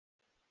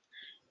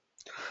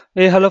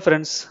Hey, hello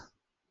friends.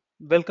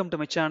 Welcome to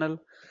my channel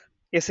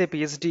SAP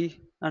SD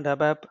and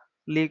ABAP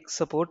League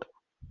Support.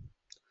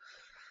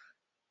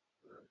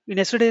 In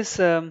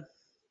yesterday's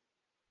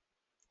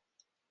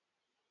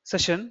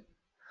session,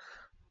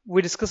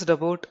 we discussed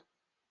about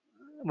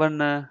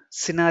one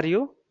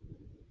scenario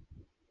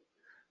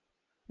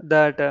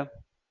that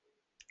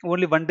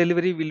only one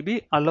delivery will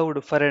be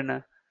allowed for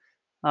an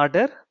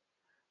order,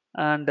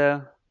 and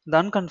the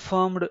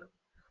unconfirmed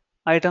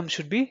item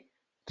should be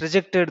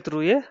rejected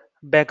through a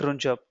background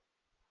job.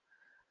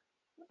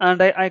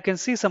 And I can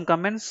see some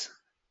comments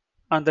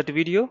on that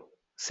video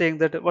saying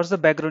that what's the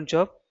background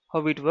job,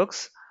 how it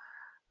works,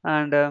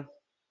 and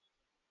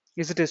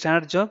is it a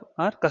standard job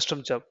or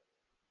custom job?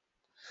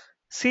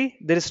 See,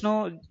 there is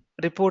no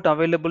report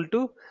available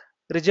to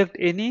reject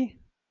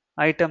any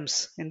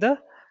items in the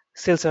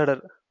sales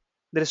order.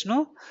 There is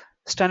no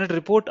standard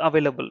report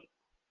available.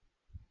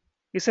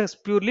 It's a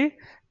purely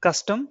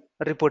custom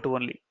report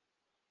only.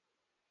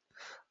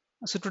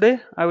 So today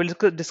I will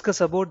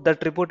discuss about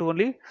that report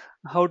only,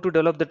 how to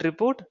develop that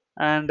report,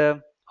 and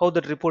how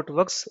that report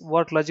works,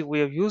 what logic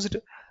we have used,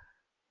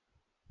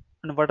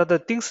 and what are the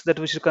things that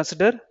we should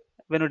consider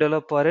when we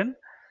develop our own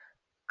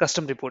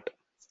custom report.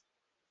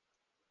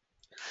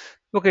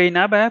 Okay, in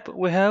ABAP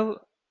we have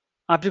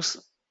objects.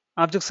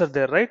 Objects are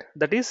there, right?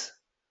 That is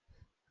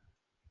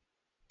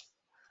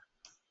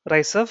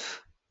rise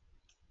of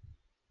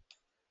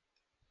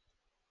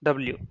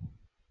W.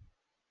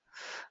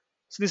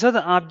 So these are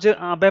the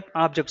ABAP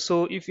objects.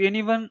 So if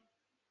anyone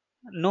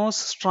knows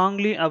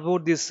strongly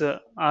about these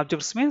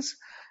objects means,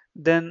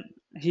 then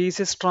he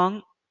is a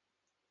strong,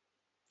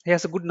 he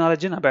has a good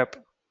knowledge in ABAP.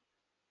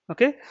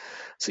 Okay.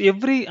 So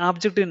every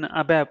object in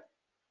ABAP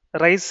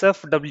rise of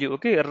W.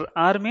 Okay.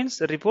 R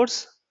means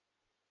reports,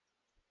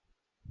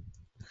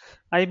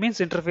 I means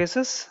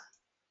interfaces,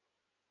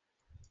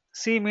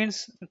 C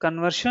means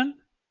conversion,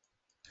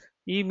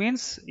 E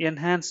means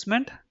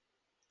enhancement,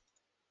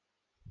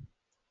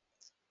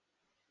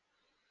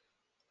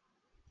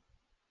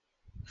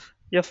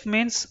 F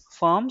means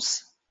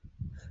forms,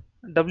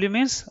 W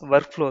means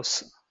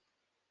workflows.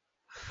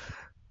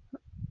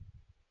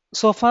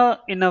 So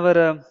far in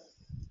our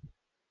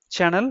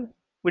channel,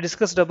 we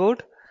discussed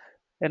about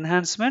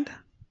enhancement,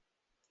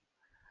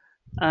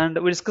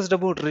 and we discussed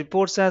about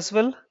reports as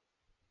well,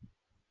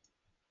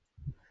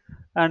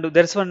 and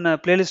there's one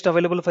playlist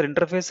available for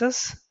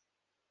interfaces.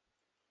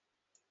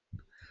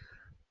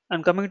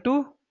 And coming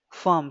to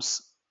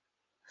forms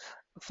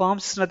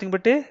is nothing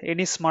but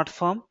any smart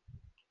form.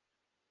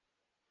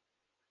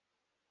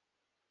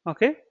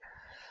 Okay,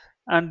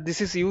 and this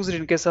is used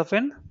in case of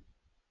an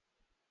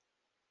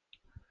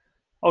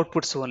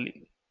outputs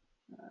only,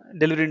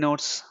 delivery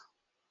notes,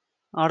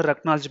 order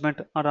acknowledgement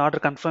or order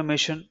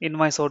confirmation,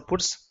 invoice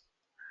outputs,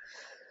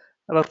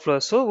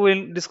 workflow. So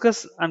we'll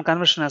discuss on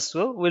conversion as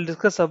well. We'll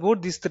discuss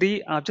about these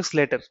three objects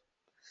later.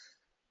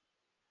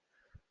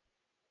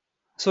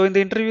 So in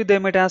the interview, they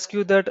might ask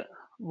you that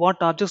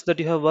what objects that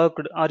you have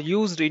worked are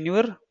used in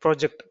your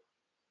project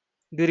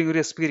during your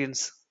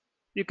experience.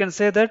 You can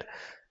say that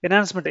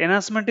enhancement.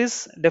 Enhancement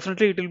is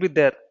definitely it will be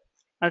there.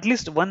 At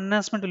least one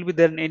enhancement will be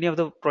there in any of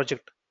the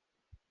project.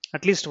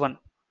 At least one.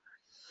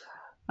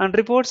 And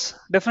reports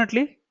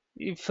definitely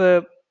if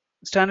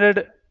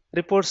standard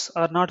reports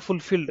are not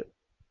fulfilled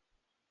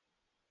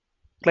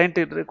client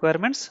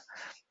requirements,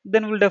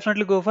 then we'll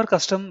definitely go for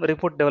custom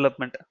report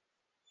development.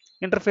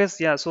 Interface,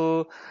 yeah.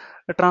 So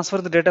transfer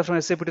the data from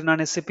SAP to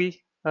non-SAP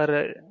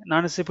or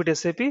non-SAP to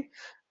SAP.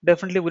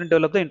 Definitely, we need to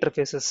develop the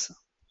interfaces.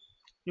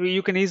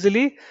 You can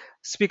easily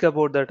speak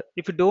about that.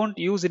 If you don't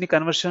use any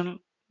conversion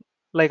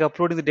like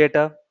uploading the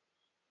data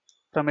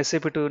from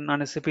SAP to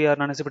non-SAP or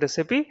non-SAP to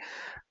SAP,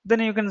 then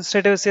you can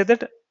straight away say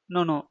that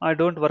no, I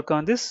don't work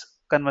on this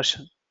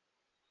conversion.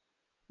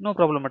 No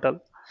problem at all.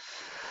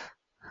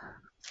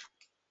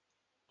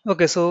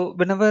 Okay, so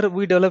whenever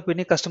we develop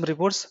any custom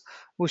reports,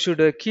 we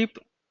should keep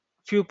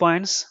few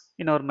points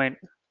in our mind.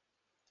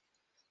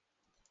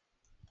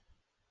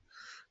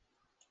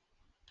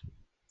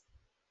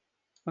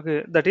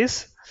 Okay, that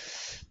is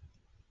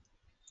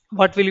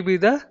what will be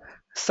the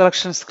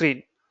selection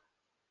screen.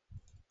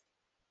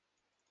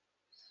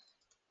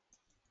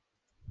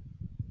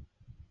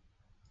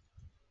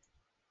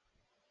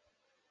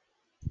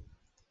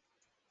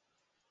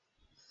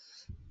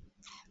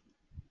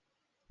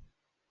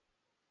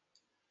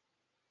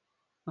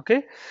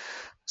 Okay,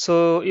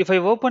 so if I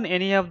open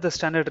any of the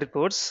standard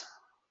reports,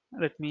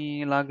 let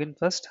me log in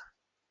first.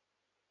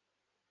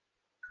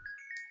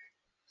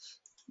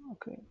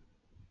 Okay,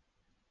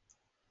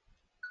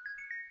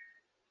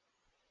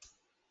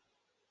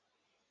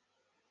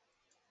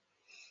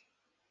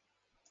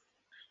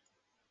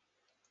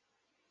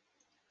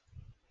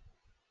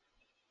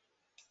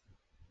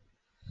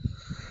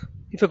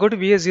 if I go to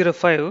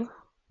VS05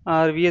 or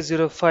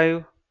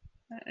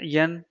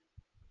VS05N,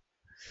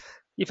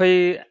 if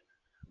I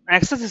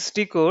access this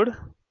T code,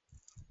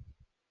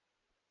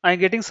 I'm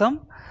getting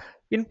some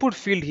input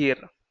field here.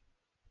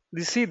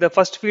 You see, the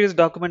first field is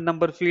document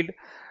number field,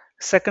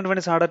 second one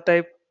is order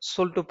type,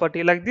 sold to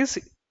party, like this.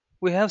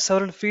 we have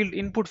several field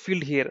input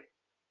field here.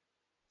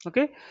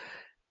 Okay,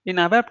 in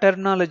ABAP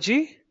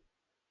terminology,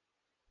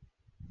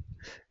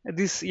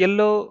 these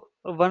yellow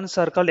ones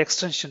are called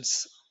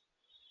extensions.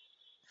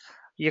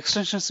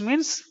 Extensions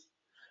means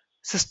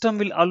system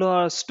will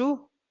allow us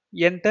to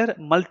enter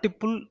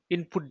multiple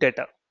input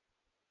data.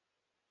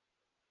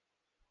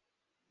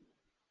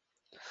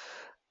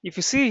 If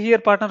you see here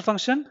partner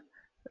function,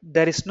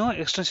 there is no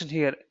extension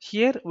here.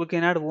 Here we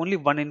can add only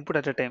one input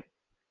at a time.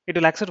 It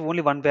will accept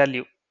only one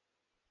value.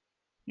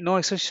 No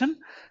extension.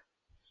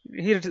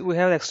 Here we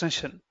have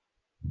extension.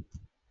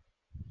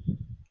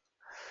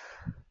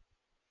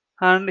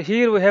 And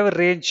here we have a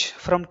range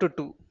from to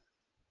 2.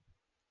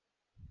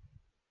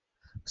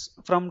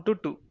 From to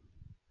 2.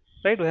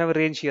 Right? We have a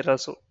range here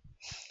also.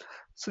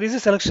 So this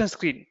is selection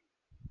screen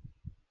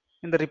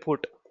in the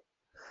report.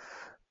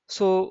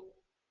 So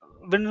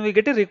when we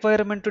get a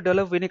requirement to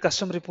develop any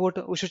custom report,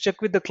 we should check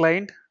with the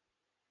client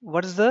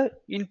what is the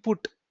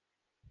input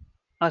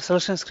or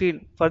selection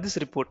screen for this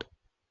report.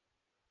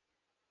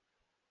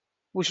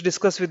 We should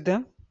discuss with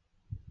them,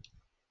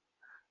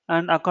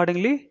 and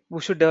accordingly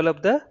we should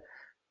develop the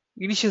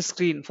initial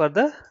screen for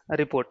the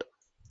report.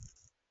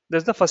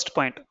 That's the first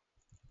point.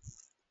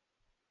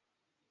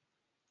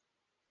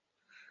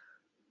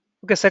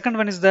 Okay, second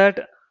one is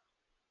that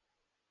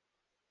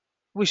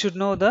we should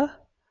know the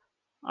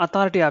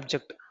authority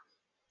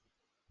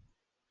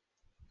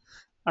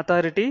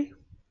authority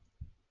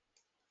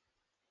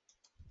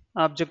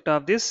object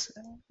of this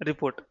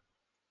report.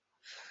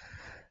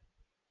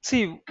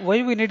 See,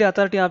 why we need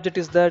authority object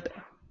is that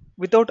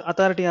without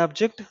authority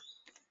object,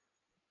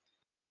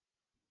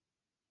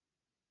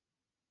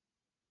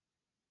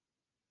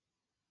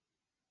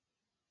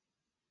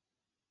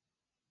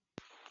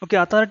 okay,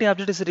 authority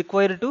object is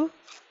required to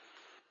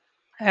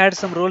add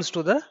some roles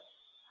to the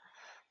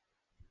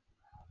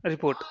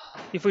report.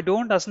 If we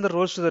don't assign the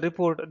roles to the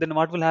report, then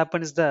what will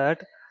happen is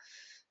that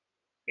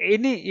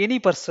any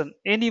person,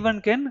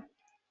 anyone can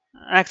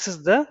access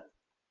the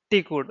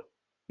T code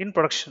in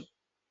production.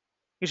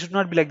 It should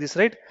not be like this,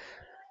 right?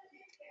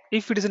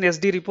 If it is an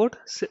SD report,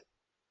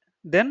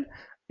 then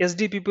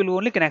SD people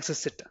only can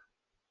access it,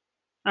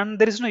 and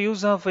there is no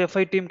use of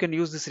FI team can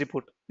use this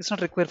report. It's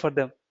not required for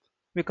them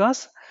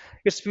because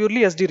it's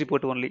purely SD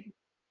report only.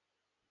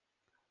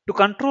 To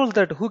control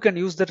that who can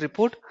use that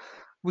report,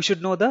 we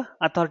should know the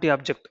authority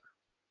object.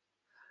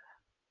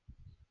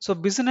 So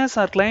business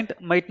or client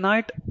might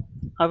not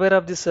aware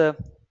of this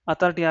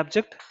authority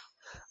object,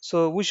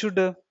 so we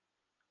should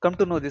come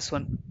to know this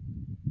one.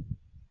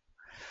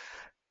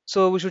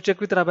 So we should check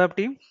with our ABAP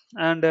team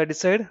and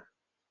decide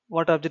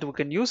what object we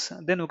can use.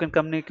 Then we can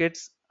communicate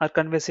or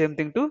convey same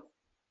thing to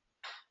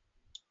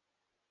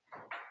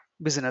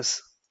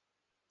business.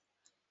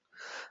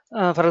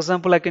 For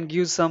example, I can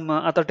give some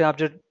authority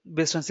object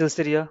based on sales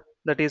area,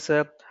 that is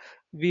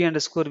V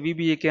underscore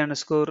VBAK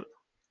underscore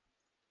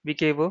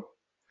VKO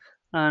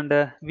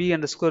and V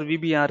underscore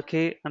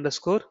VBRK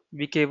underscore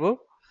VKO.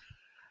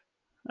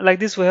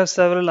 Like this, we have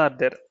several are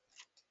there.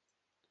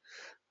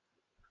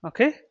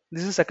 Okay,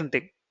 this is second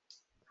thing.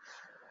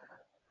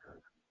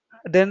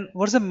 Then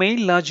what's the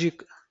main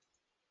logic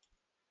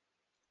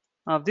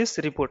of this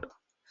report?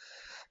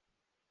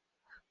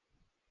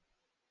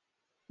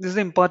 This is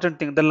the important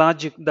thing, the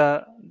logic,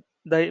 the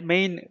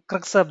main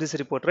crux of this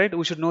report, right?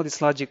 We should know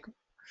this logic.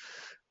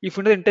 If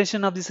we know the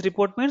intention of this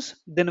report means,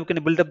 then we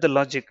can build up the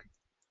logic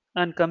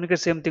and communicate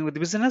same thing with the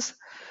business.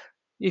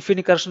 If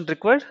any correction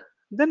required,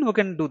 then we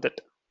can do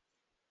that.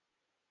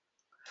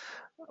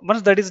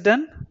 Once that is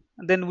done,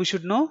 then we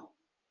should know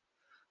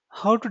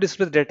how to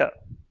display the data.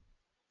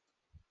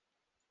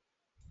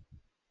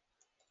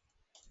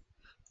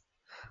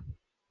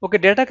 Okay,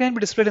 data can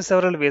be displayed in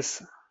several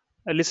ways.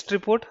 A list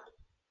report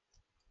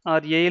or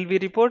ALV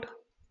report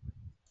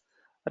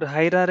or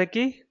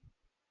hierarchy,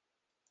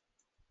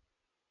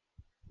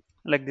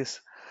 like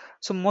this.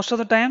 So most of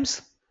the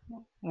times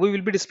we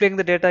will be displaying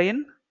the data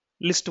in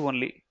list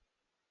only.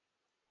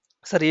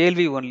 Sorry,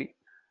 ALV only.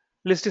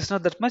 List is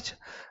not that much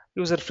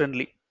user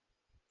friendly.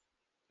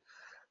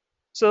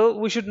 So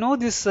we should know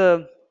these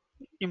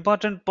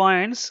important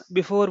points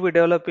before we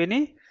develop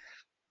any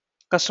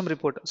custom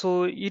report.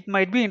 So it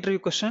might be interview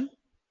question.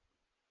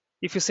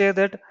 If you say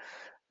that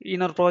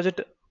in our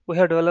project we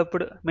have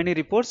developed many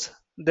reports,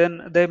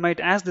 then they might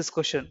ask this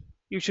question.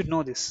 You should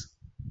know this.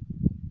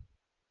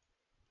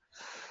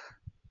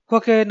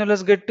 Okay, now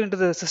let's get into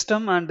the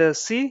system and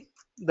see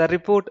the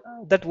report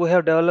that we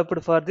have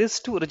developed for this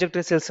to reject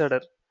a sales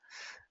order.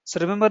 So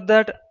remember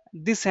that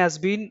this has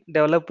been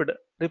developed,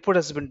 report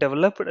has been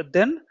developed,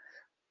 then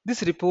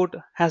this report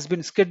has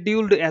been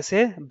scheduled as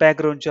a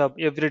background job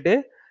every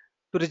day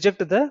to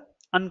reject the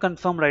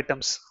unconfirmed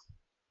items.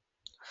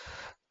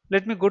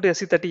 Let me go to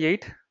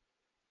SE38.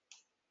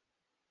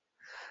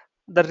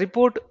 The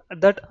report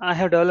that I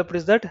have developed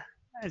is that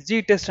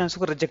G test stands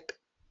for reject.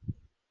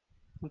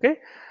 Okay,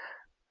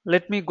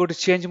 let me go to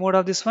change mode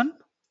of this one.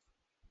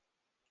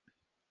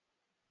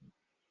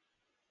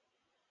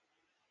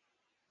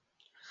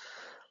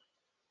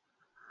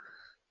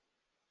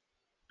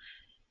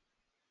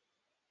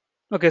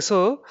 Okay,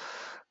 so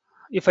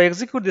if I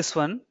execute this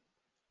one,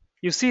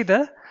 you see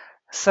the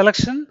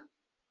selection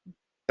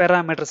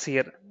parameters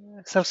here,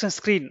 selection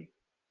screen,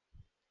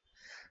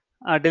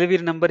 delivery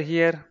number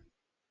here,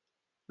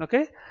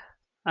 okay,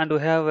 and we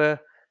have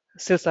a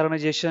sales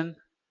organization,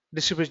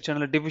 distribution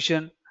channel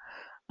division,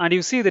 and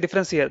you see the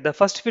difference here. The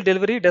first field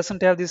delivery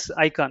doesn't have this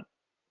icon,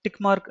 tick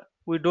mark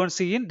we don't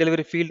see in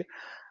delivery field,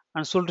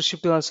 and sold to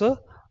ship also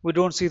we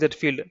don't see that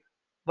field.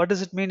 What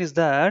does it mean is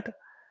that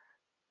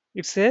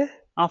it's a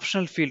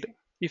optional field.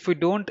 If we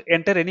don't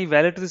enter any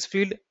value to this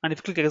field and if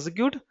you click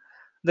execute,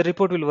 the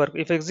report will work.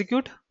 If I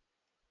execute,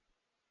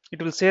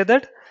 it will say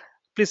that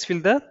please fill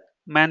the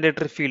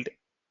mandatory field,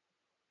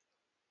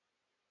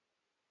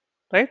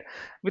 right?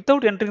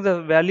 Without entering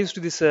the values to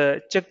this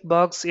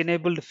checkbox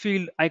enabled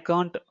field, I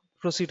can't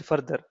proceed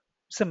further.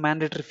 It's a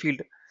mandatory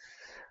field.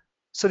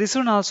 So this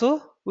one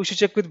also we should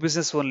check with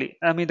business only.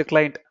 I mean the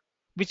client,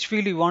 which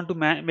field you want to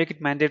make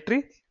it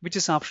mandatory, which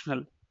is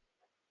optional.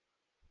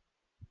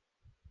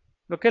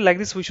 Okay, like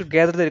this we should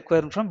gather the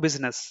requirement from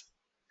business.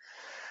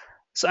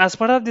 So as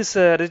part of this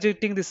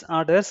rejecting these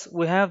orders,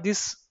 we have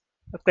this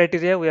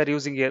criteria we are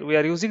using here. We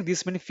are using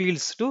these many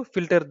fields to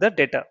filter the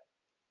data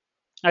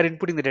or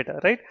inputting the data,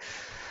 right?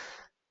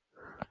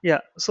 Yeah.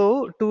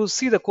 So to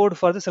see the code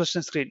for the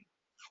selection screen.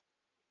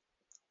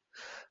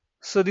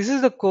 So this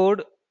is the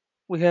code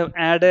we have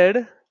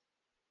added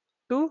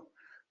to.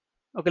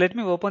 Okay, let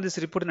me open this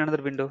report in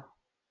another window.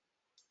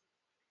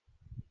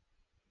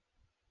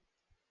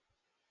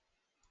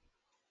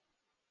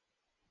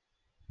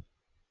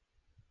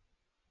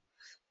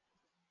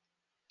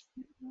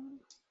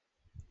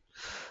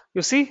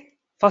 You see,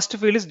 first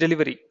field is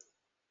delivery,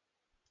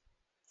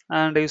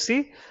 and you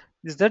see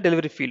this is the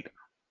delivery field.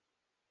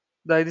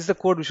 This is the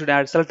code we should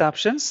add. Select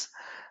options.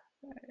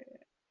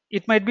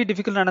 It might be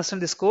difficult to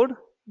understand this code,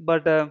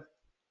 but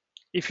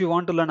if you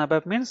want to learn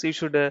ABAP means you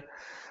should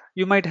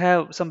you might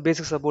have some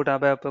basics about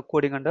ABAP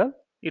coding and all.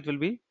 It will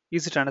be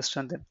easy to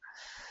understand then.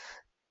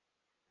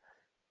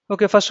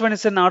 Okay, first one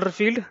is an order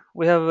field.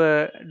 We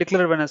have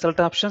declared one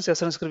select options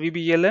SN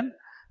VBLN,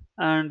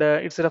 and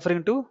it's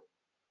referring to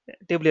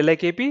table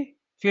LIKP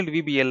field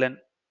VBLN.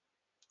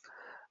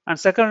 And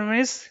second one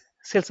is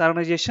sales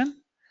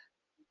organization,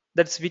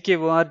 that's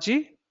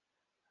VKORG,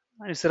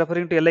 and it's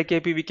referring to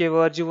LIKP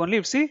VKORG only.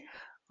 You see,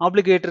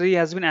 obligatory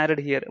has been added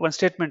here. One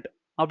statement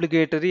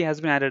obligatory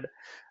has been added.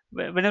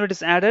 Whenever it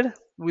is added,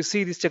 we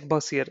see this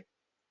checkbox here.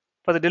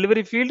 For the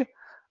delivery field,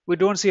 we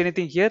don't see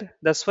anything here.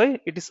 That's why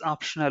it is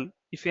optional.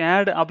 If you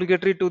add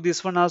obligatory to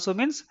this one also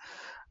means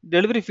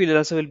delivery field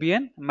also will be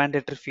an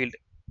mandatory field.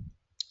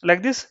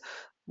 Like this,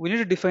 we need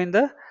to define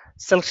the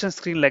selection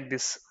screen like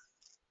this.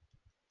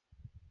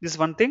 This is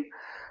one thing.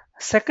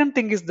 Second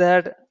thing is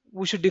that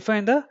we should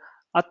define the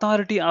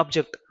authority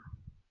object.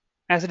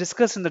 As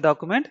discussed in the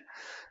document,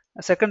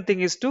 second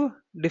thing is to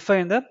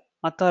define the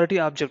authority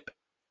object.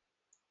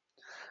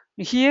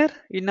 Here,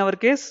 in our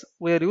case,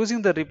 we are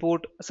using the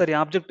report, sorry,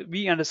 object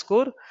v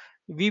underscore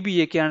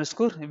vbak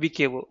underscore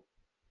vko.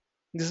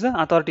 This is the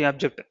authority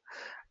object.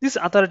 This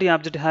authority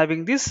object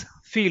having this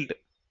field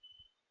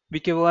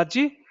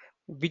vkorg,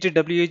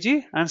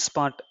 vtwag, and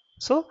spot.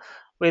 So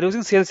we are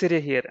using sales area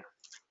here.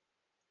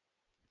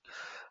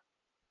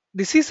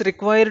 This is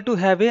required to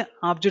have a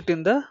object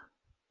in the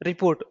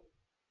report.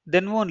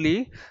 Then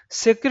only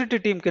security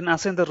team can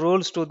assign the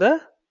roles to the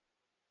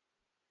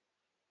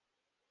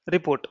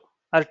report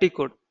or T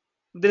code.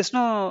 If there is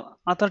no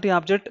authority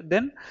object,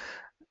 then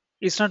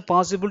it's not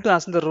possible to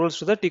assign the roles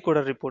to the T code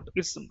or report.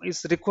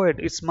 It's required.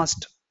 It's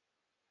must.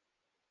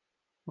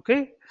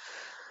 Okay.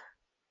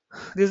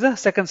 This is the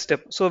second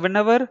step. So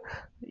whenever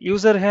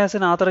user has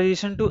an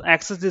authorization to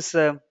access this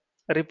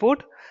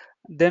report,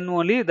 then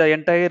only the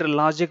entire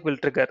logic will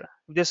trigger.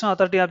 If there's no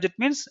authority object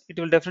means it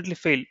will definitely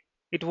fail.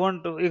 It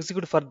won't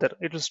execute further.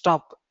 It will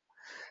stop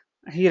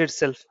here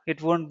itself.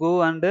 It won't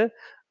go and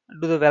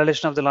do the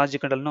validation of the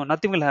logic and all. No,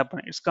 nothing will happen.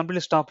 It's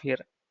completely stop here.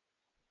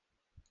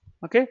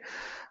 Okay.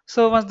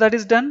 So once that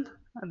is done,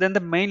 then the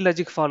main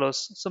logic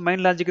follows. So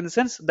main logic in the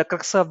sense the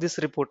crux of this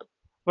report.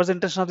 What's the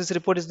intention of this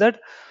report is that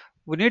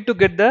we need to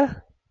get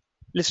the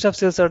list of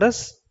sales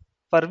orders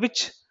for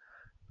which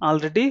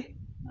already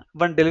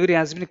one delivery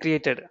has been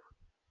created,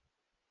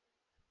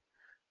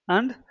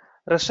 and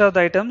rest of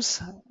the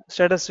items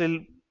status will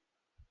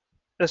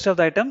rest of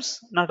the items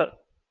not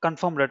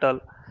confirmed at all.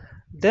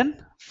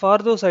 Then for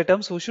those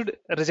items we should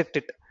reject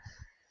it.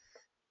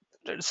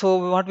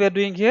 So what we are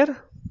doing here,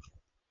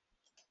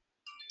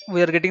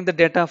 we are getting the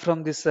data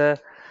from this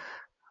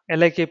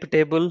LIKP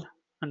table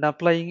and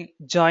applying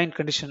join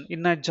condition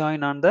in a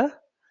join on the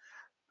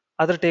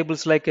other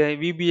tables like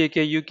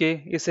VBAK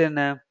UK is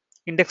an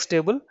index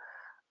table,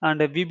 and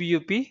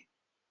VBUP,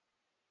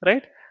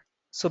 right?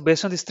 So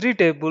based on these three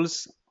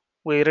tables,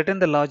 we written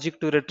the logic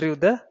to retrieve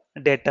the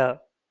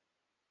data.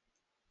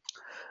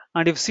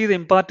 And if you see the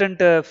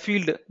important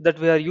field that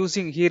we are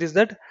using here is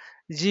that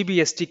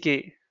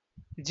GBSTK.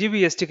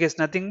 GBSTK is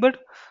nothing but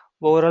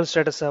overall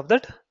status of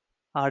that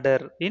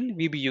order in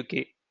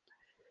VBUK.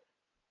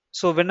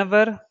 So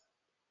whenever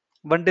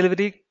one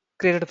delivery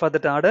created for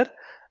that order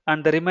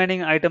and the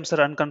remaining items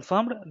are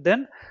unconfirmed,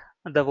 then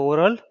the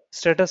overall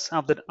status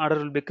of that order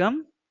will become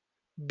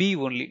B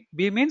only.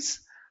 B means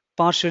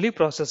partially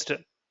processed.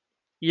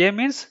 A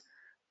means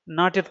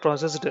not yet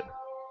processed.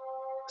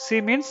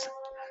 C means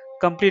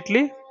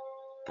completely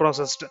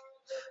processed.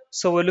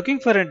 So we're looking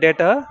for a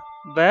data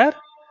where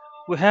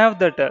we have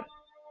that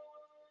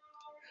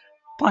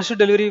partial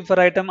delivery for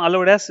item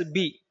allowed as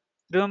B.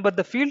 Remember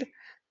the field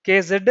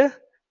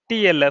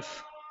KZTLF.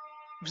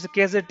 If it's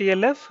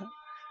KZTLF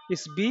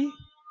is B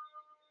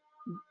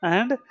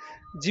and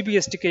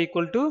GBSTK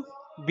equal to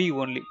B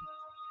only.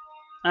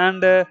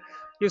 And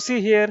you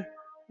see here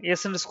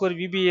S underscore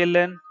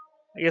VBLN,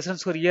 S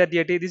underscore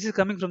ERDAT. This is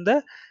coming from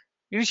the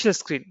initial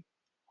screen.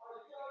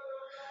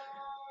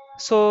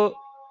 So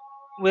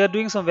we are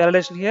doing some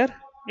validation here.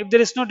 If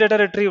there is no data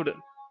retrieved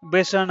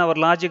based on our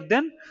logic,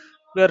 then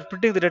we are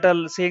printing the data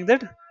saying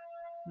that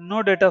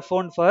no data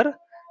found for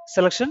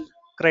selection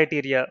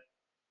criteria,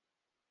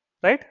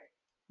 right?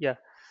 Yeah,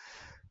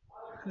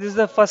 this is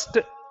the first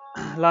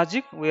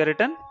logic we are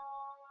written.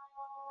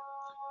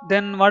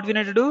 Then what we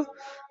need to do,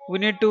 we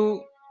need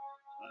to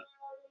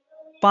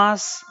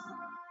pass,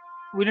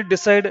 we need to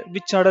decide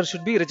which order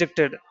should be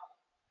rejected.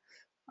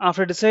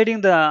 After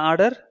deciding the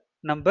order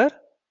number,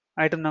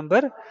 item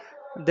number,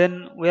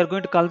 then we are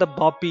going to call the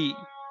BOPI.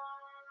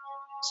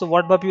 So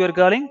what BOPI we are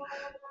calling?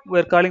 We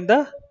are calling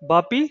the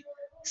BOPI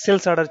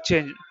sales order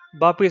change.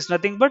 BOPI is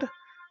nothing but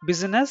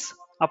business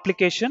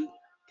application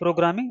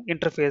programming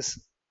interface.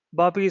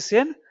 BOPI is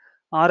an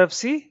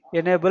RFC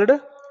enabled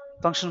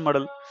function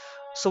model.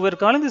 So we are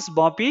calling this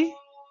BOPI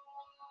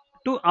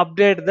to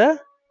update the,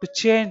 to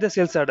change the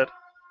sales order.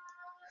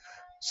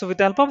 So with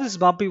the help of this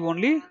BOPI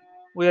only,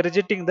 we are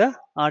rejecting the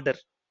order.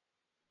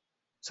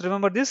 So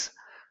remember this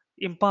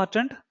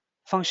important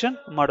function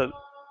model.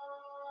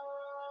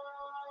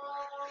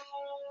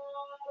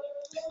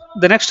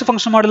 The next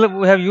function model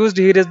we have used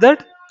here is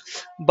that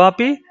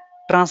BOPI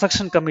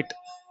transaction commit.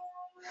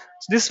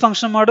 So this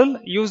function model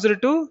used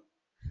to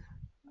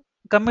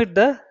commit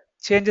the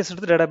changes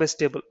into the database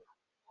table.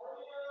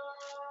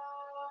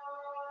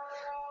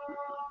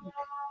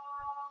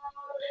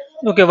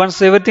 Okay,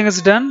 once everything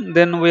is done,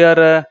 then we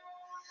are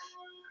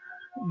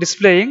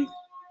displaying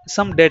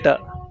some data.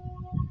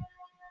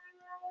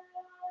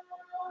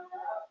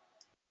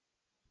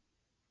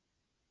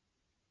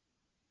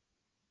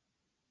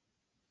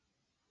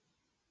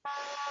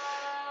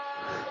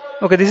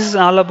 Okay, this is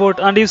all about,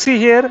 and you see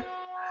here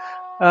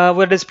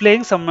we're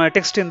displaying some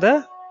text in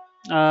the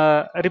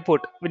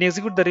report. When you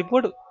execute the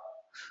report,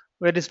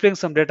 we're displaying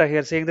some data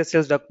here saying the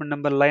sales document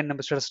number, line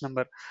number, status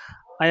number.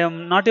 I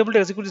am not able to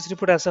execute this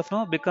report as of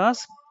now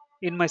because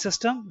in my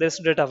system there is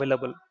data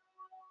available.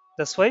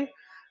 That's why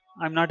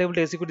I'm not able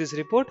to execute this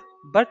report.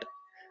 But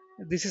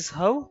this is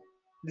how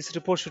this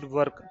report should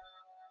work.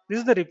 This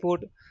is the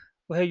report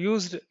we have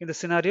used in the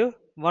scenario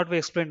what we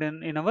explained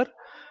in our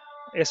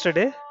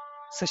yesterday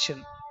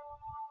session.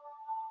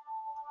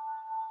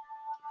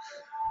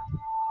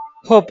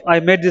 Hope I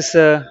made this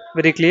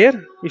very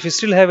clear. If you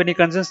still have any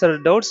concerns or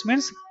doubts,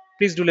 means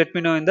please do let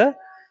me know in the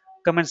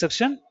comment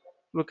section.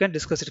 We can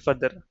discuss it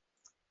further.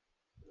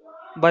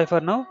 Bye for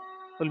now.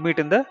 We'll meet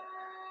in the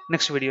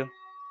next video.